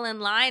fall in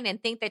line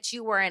and think that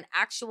you were an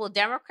actual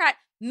Democrat?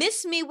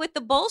 Miss me with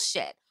the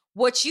bullshit.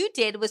 What you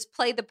did was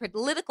play the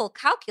political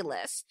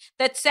calculus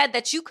that said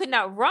that you could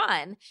not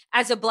run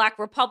as a Black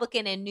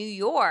Republican in New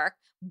York,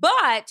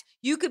 but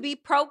you could be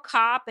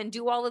pro-cop and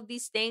do all of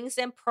these things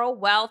and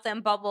pro-wealth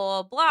and blah,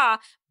 blah, blah, blah.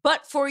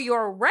 But for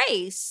your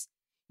race,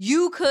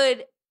 you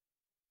could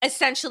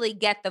essentially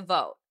get the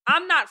vote.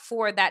 I'm not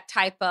for that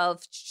type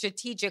of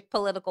strategic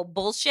political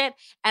bullshit,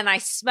 and I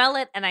smell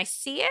it and I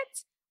see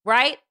it,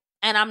 right?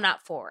 And I'm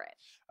not for it.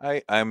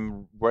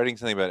 I'm writing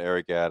something about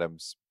Eric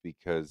Adams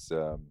because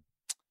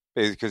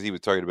he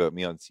was talking about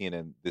me on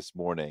CNN this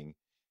morning,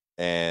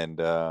 and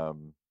I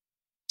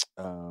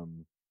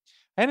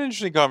had an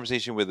interesting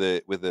conversation with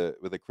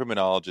a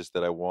criminologist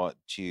that I want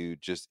to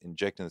just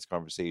inject in this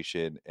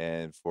conversation,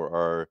 and for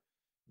our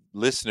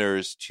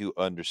listeners to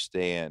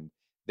understand.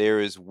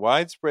 There is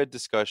widespread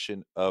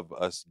discussion of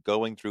us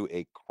going through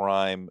a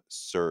crime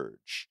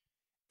surge.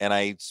 And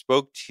I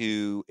spoke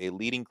to a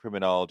leading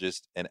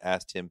criminologist and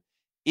asked him,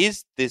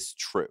 is this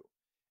true?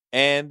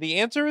 And the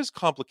answer is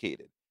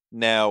complicated.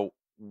 Now,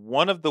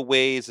 one of the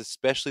ways,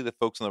 especially the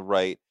folks on the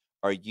right,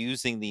 are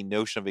using the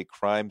notion of a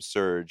crime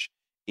surge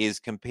is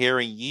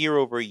comparing year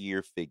over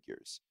year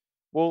figures.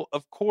 Well,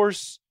 of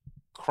course,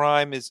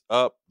 crime is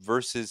up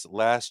versus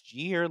last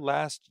year.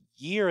 Last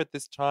year at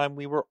this time,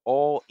 we were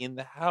all in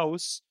the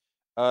house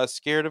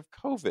scared of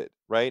COVID.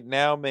 Right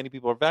now, many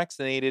people are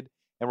vaccinated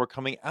and we're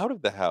coming out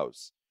of the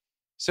house.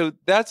 So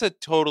that's a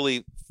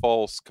totally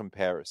false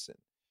comparison.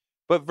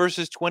 But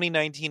versus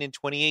 2019 and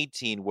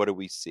 2018, what do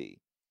we see?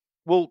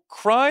 Well,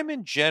 crime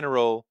in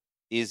general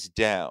is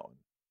down.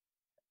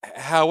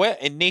 However,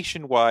 and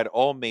nationwide,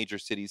 all major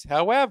cities.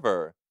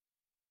 However,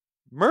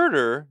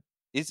 murder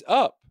is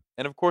up.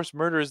 And of course,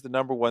 murder is the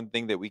number one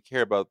thing that we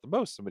care about the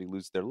most. Somebody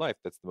loses their life.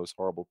 That's the most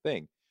horrible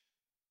thing.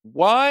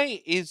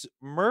 Why is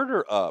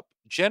murder up?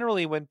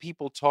 Generally, when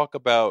people talk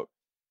about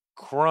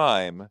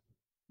crime,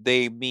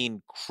 they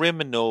mean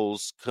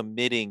criminals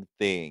committing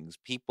things,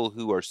 people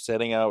who are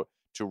setting out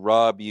to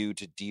rob you,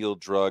 to deal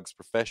drugs,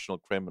 professional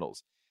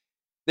criminals.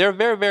 There are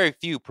very, very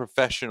few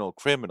professional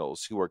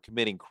criminals who are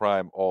committing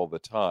crime all the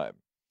time.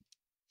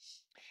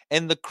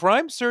 And the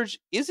crime surge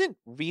isn't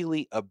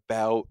really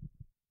about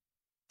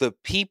the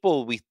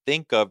people we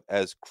think of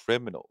as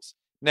criminals.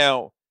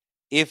 Now,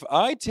 if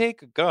I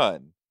take a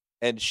gun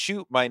and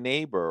shoot my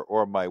neighbor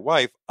or my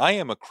wife, I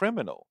am a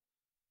criminal.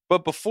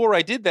 But before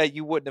I did that,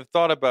 you wouldn't have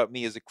thought about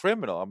me as a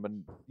criminal. I'm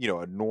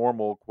a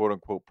normal, quote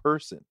unquote,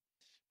 person.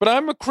 But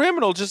I'm a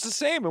criminal just the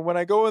same. And when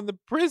I go in the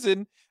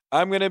prison,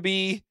 I'm going to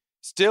be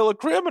still a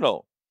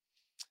criminal,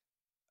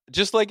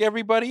 just like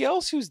everybody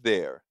else who's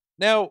there.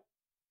 Now,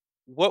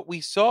 what we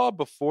saw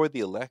before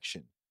the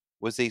election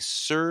was a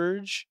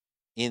surge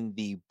in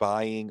the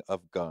buying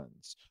of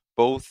guns,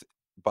 both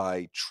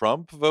by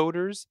Trump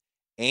voters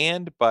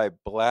and by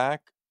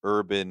Black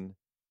urban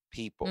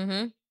people.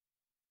 Mm-hmm.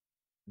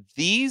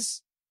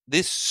 This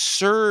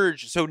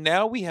surge, so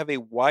now we have a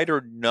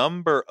wider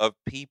number of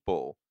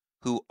people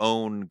who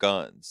own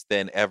guns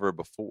than ever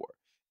before.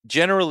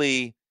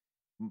 Generally,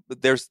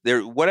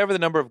 whatever the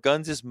number of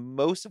guns is,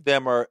 most of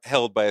them are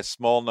held by a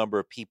small number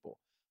of people.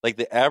 Like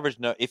the average,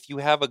 if you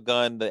have a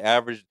gun, the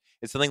average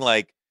is something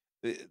like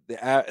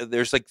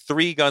there's like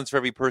 3 guns for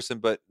every person,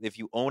 but if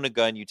you own a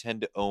gun, you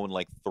tend to own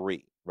like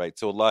 3, right?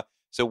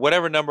 So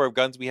whatever number of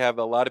guns we have,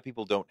 a lot of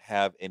people don't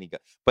have any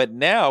guns. But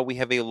now we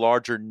have a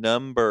larger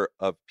number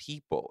of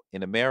people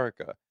in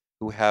America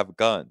who have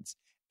guns.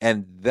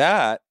 And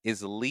that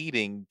is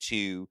leading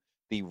to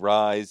the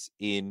rise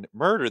in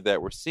murder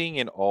that we're seeing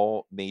in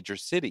all major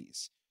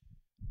cities.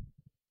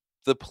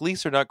 The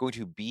police are not going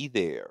to be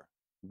there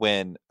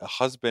when a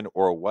husband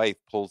or a wife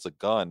pulls a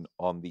gun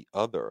on the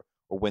other,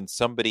 or when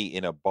somebody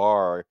in a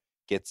bar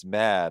gets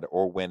mad,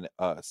 or when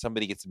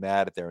somebody gets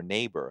mad at their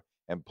neighbor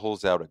and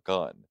pulls out a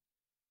gun,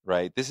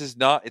 right? It's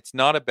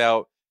not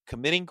about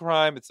committing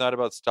crime. It's not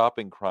about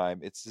stopping crime.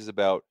 This is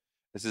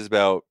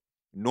about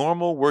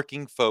normal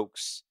working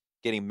folks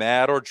getting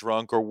mad or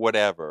drunk or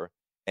whatever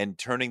and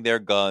turning their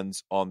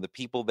guns on the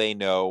people they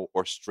know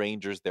or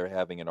strangers they're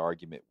having an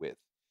argument with.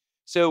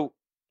 So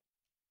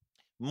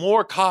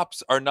more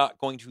cops are not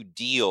going to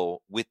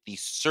deal with the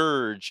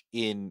surge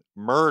in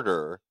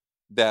murder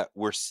that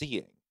we're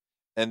seeing.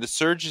 And the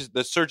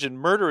surge in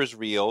murder is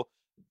real.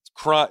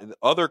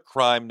 Other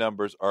crime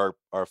numbers are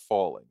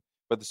falling,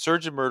 but the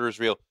surge in murder is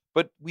real.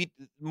 But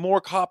more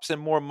cops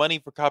and more money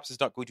for cops is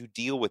not going to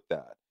deal with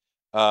that.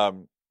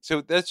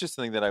 So that's just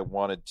something that I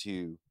wanted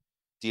to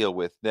deal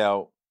with.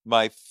 Now,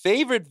 my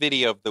favorite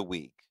video of the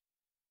week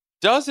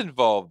does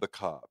involve the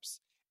cops.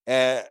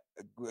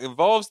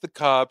 Involves the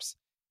cops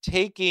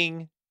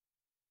taking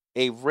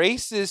a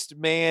racist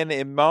man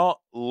in Mount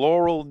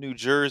Laurel, New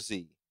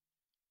Jersey,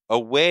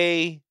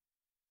 away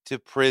to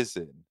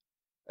prison.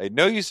 I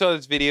know you saw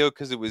this video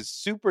because it was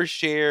super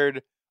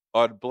shared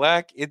on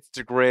Black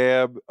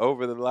Instagram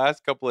over the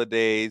last couple of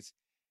days.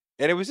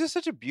 And it was just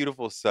such a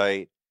beautiful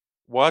sight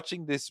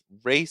watching this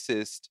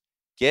racist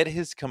get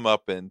his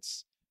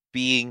comeuppance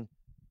being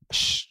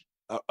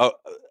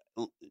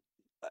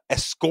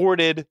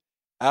escorted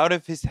out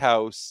of his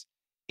house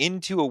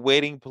into a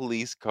waiting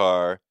police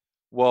car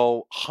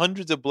while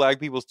hundreds of Black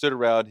people stood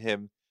around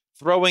him,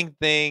 throwing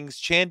things,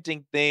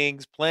 chanting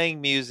things, playing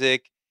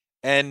music,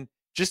 and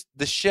just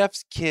the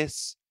chef's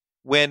kiss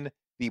when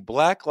the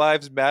Black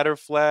Lives Matter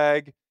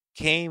flag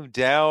came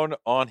down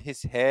on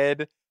his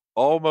head,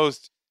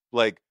 almost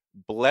like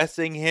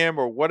blessing him,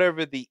 or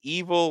whatever the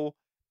evil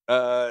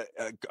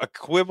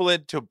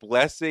equivalent to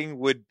blessing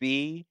would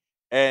be.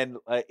 And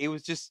it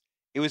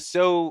was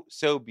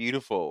so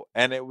beautiful.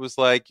 And it was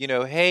like,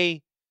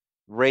 hey,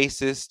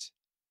 racist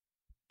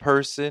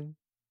person,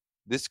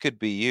 this could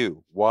be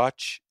you.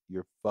 Watch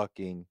your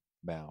fucking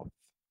mouth.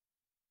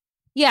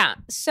 Yeah.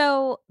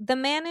 So the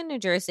man in New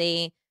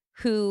Jersey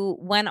who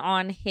went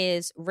on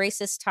his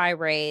racist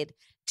tirade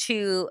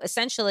to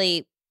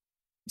essentially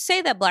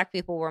say that Black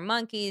people were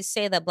monkeys,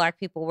 say that Black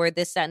people were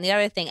this, that, and the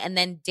other thing, and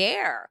then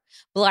dare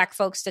Black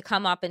folks to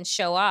come up and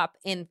show up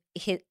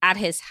at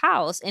his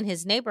house, in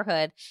his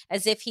neighborhood,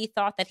 as if he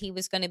thought that he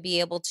was going to be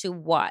able to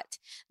what?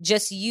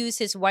 Just use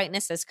his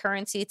whiteness as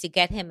currency to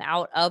get him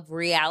out of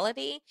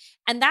reality.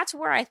 And that's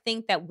where I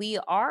think that we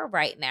are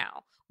right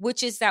now,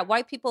 which is that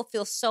white people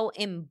feel so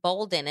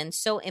emboldened and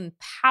so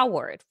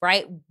empowered,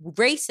 right?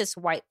 Racist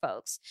white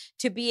folks,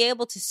 to be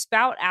able to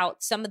spout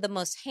out some of the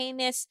most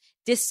heinous,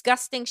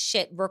 disgusting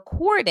shit,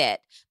 record it,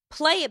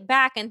 play it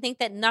back, and think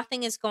that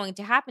nothing is going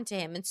to happen to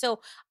him. And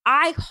so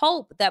I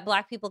hope that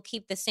Black people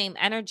keep the same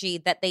energy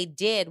that they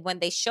did when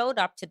they showed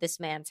up to this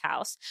man's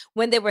house,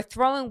 when they were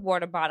throwing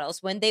water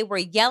bottles, when they were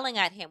yelling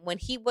at him, when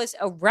he was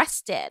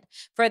arrested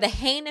for the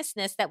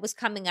heinousness that was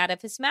coming out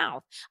of his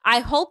mouth.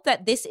 I hope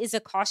that this is a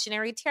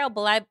cautionary tale,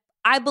 but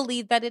I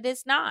believe that it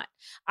is not.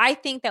 I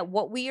think that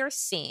what we are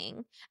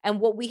seeing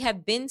and what we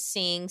have been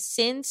seeing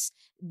since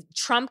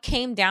Trump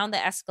came down the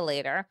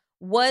escalator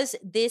was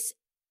this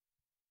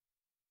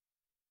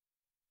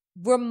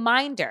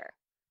reminder,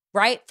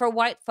 right, for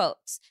white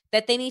folks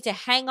that they need to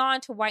hang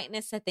on to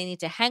whiteness, that they need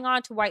to hang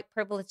on to white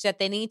privilege, that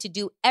they need to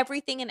do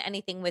everything and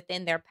anything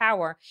within their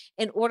power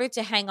in order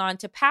to hang on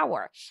to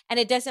power. And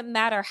it doesn't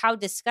matter how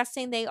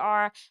disgusting they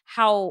are,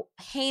 how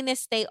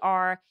heinous they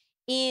are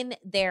in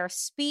their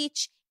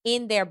speech,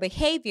 in their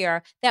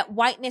behavior, that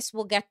whiteness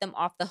will get them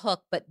off the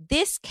hook. But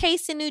this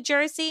case in New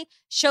Jersey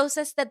shows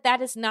us that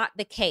that is not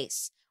the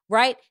case.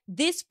 Right?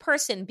 This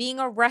person being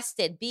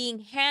arrested,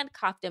 being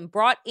handcuffed and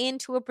brought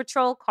into a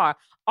patrol car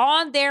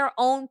on their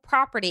own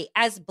property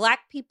as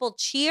Black people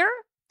cheer,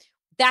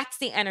 that's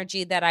the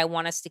energy that I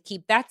want us to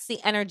keep. That's the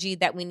energy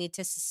that we need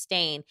to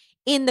sustain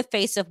in the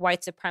face of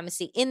white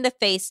supremacy, in the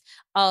face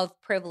of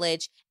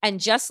privilege. And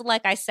just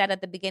like I said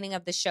at the beginning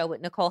of the show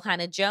with Nikole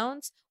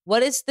Hannah-Jones,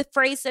 what is the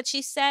phrase that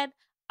she said?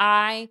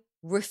 I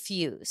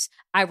refuse.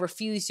 I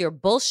refuse your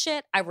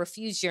bullshit. I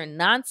refuse your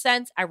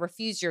nonsense. I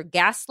refuse your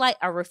gaslight.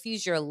 I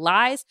refuse your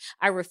lies.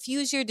 I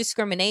refuse your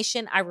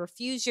discrimination. I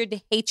refuse your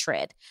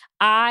hatred.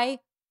 I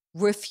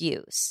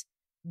refuse.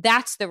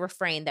 That's the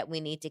refrain that we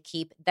need to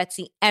keep. That's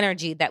the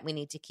energy that we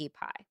need to keep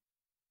high.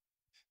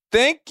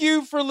 Thank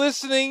you for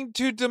listening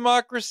to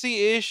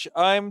Democracy-ish.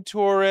 I'm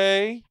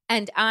Torre.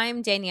 And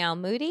I'm Danielle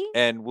Moody.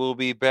 And we'll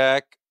be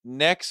back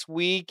next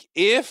week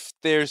if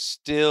there's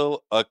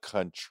still a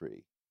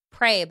country.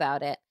 Pray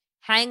about it.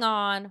 Hang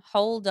on,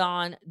 hold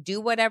on, do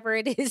whatever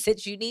it is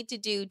that you need to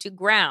do to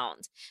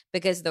ground,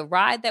 because the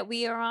ride that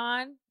we are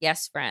on,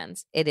 yes,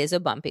 friends, it is a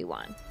bumpy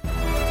one.